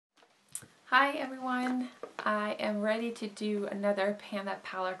Hi everyone, I am ready to do another Panda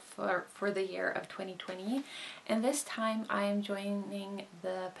palette for the year of 2020, and this time I am joining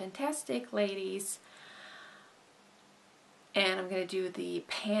the PANtastic ladies and I'm going to do the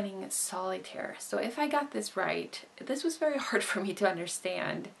panning Solitaire. So if I got this right, this was very hard for me to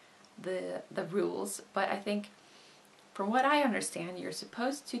understand the rules, but I think from what I understand you're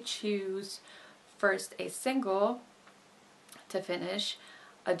supposed to choose first a single to finish,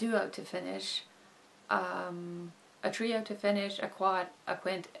 a duo to finish, a trio to finish, a quad, a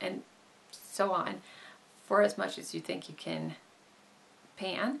quint, and so on, for as much as you think you can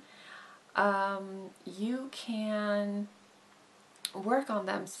pan. You can work on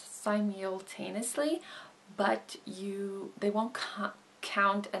them simultaneously, but they won't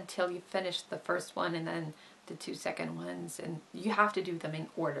count until you finish the first one and then the 2 second ones, and you have to do them in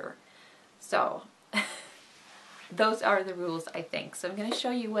order. So those are the rules, I think. So I'm going to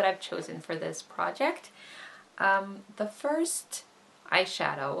show you what I've chosen for this project. The first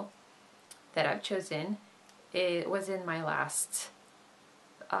eyeshadow that I've chosen, it was in my last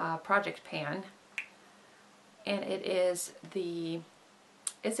project pan, and it is the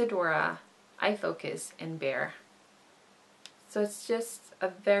Isadora Eye Focus in Bear. So it's just a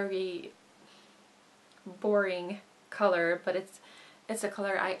very boring color, but it's a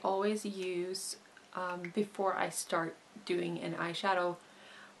color I always use before I start doing an eyeshadow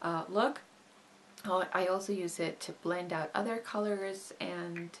look. I also use it to blend out other colors,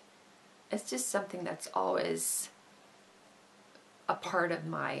 and it's just something that's always a part of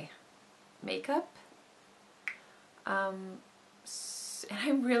my makeup. And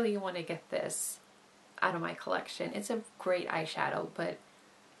I really want to get this out of my collection. It's a great eyeshadow, but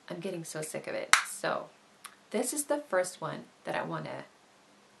I'm getting so sick of it. So this is the first one that I want to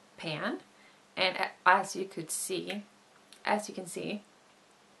pan. And as you can see,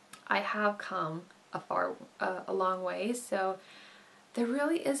 I have come a long way, so there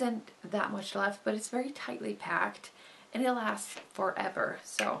really isn't that much left, but it's very tightly packed and it lasts forever.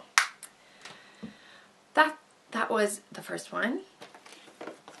 So that was the first one.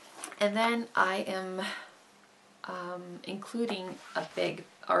 And then I am including a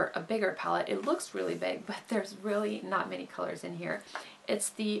bigger palette. It looks really big, but there's really not many colors in here. It's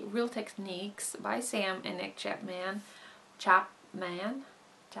the Real Techniques by Sam and Nick Chapman.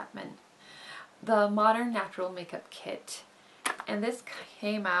 The Modern Natural Makeup Kit. And this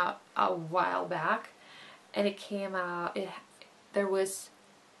came out a while back, and it came out, there was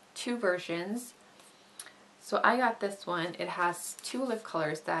 2 versions. So I got this one. It has 2 lip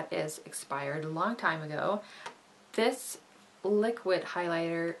colors that is expired a long time ago. This liquid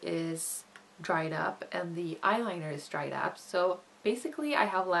highlighter is dried up and the eyeliner is dried up. So basically I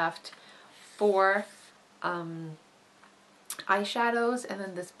have left 4 eyeshadows and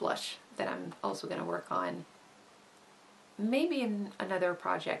then this blush that I'm also going to work on. Maybe in another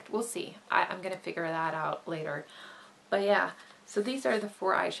project. We'll see. I'm going to figure that out later. But yeah, so these are the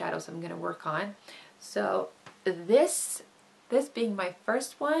 4 eyeshadows I'm going to work on. So this being my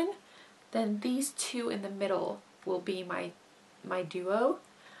first one, then these 2 in the middle will be my duo.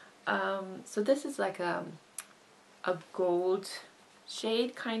 So this is like a gold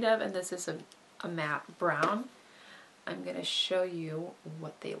shade kind of, and this is a matte brown. I'm going to show you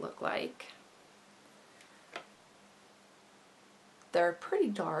what they look like. They're pretty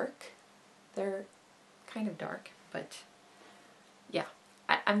dark. They're kind of dark, but yeah.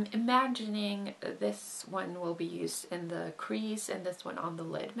 I'm imagining this one will be used in the crease and this one on the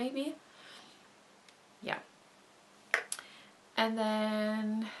lid maybe. Yeah. And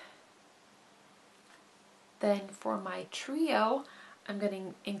then for my trio, I'm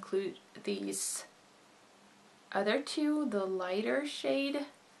going to include these other 2, the lighter shade,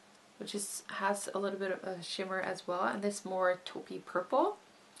 which has a little bit of a shimmer as well, and this more taupey purple.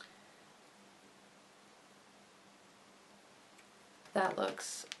 That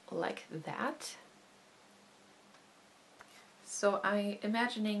looks like that. So I'm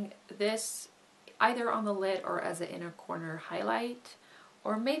imagining this either on the lid or as an inner corner highlight,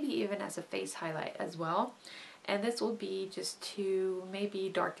 or maybe even as a face highlight as well. And this will be just to maybe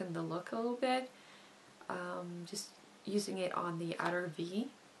darken the look a little bit, just using it on the outer V.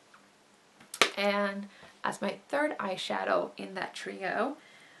 And as my third eyeshadow in that trio,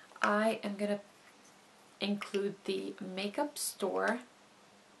 I am going to include the Makeup Store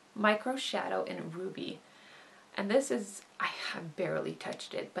Micro Shadow in Ruby. And this is, I have barely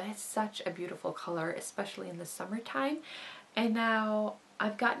touched it, but it's such a beautiful color, especially in the summertime. And now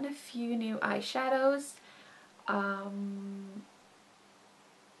I've gotten a few new eyeshadows,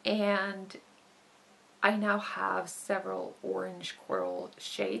 and I now have several orange coral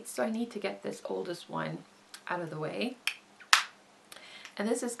shades, so I need to get this oldest one out of the way. And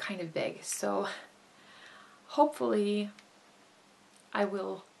this is kind of big, so hopefully I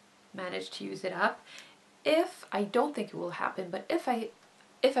will manage to use it up. If I don't think it will happen, but if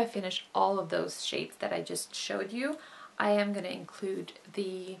I finish all of those shades that I just showed you, I am going to include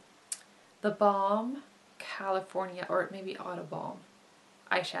the Balm California, or maybe Auto Balm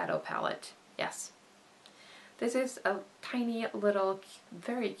eyeshadow palette. Yes. This is a tiny little,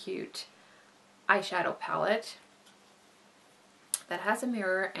 very cute eyeshadow palette that has a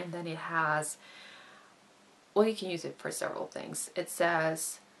mirror, and then it has, well, you can use it for several things. It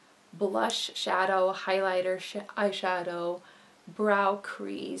says blush, shadow, highlighter, eyeshadow, brow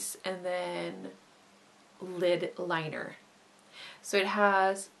crease, and then lid liner. So it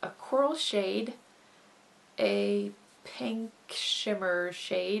has a coral shade, a pink shimmer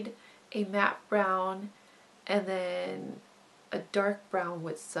shade, a matte brown, and then a dark brown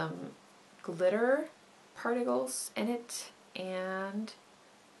with some glitter particles in it. And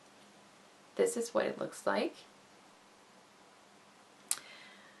this is what it looks like.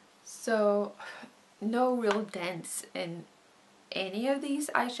 So no real dents in any of these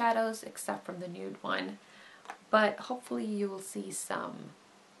eyeshadows except from the nude one, but hopefully you will see some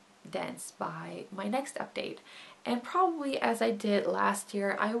dents by my next update. And probably, as I did last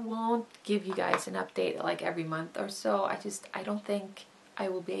year, I won't give you guys an update like every month or so. I don't think I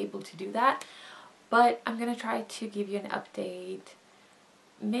will be able to do that, but I'm gonna try to give you an update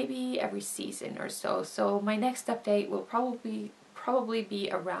maybe every season or so. So my next update will probably be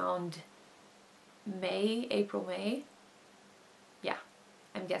around May, April, May. Yeah,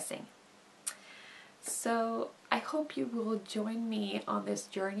 I'm guessing. So I hope you will join me on this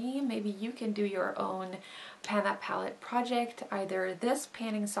journey. Maybe you can do your own Pan That Palette project, either this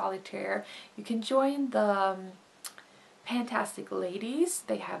panning solitaire. You can join the PANtastic ladies.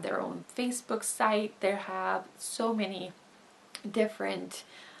 They have their own Facebook site. They have so many different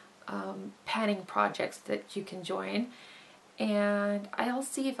panning projects that you can join. And I'll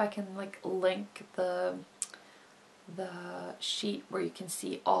see if I can like link the sheet where you can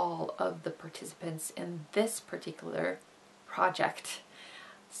see all of the participants in this particular project.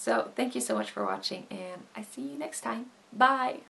 So thank you so much for watching, and I see you next time. Bye!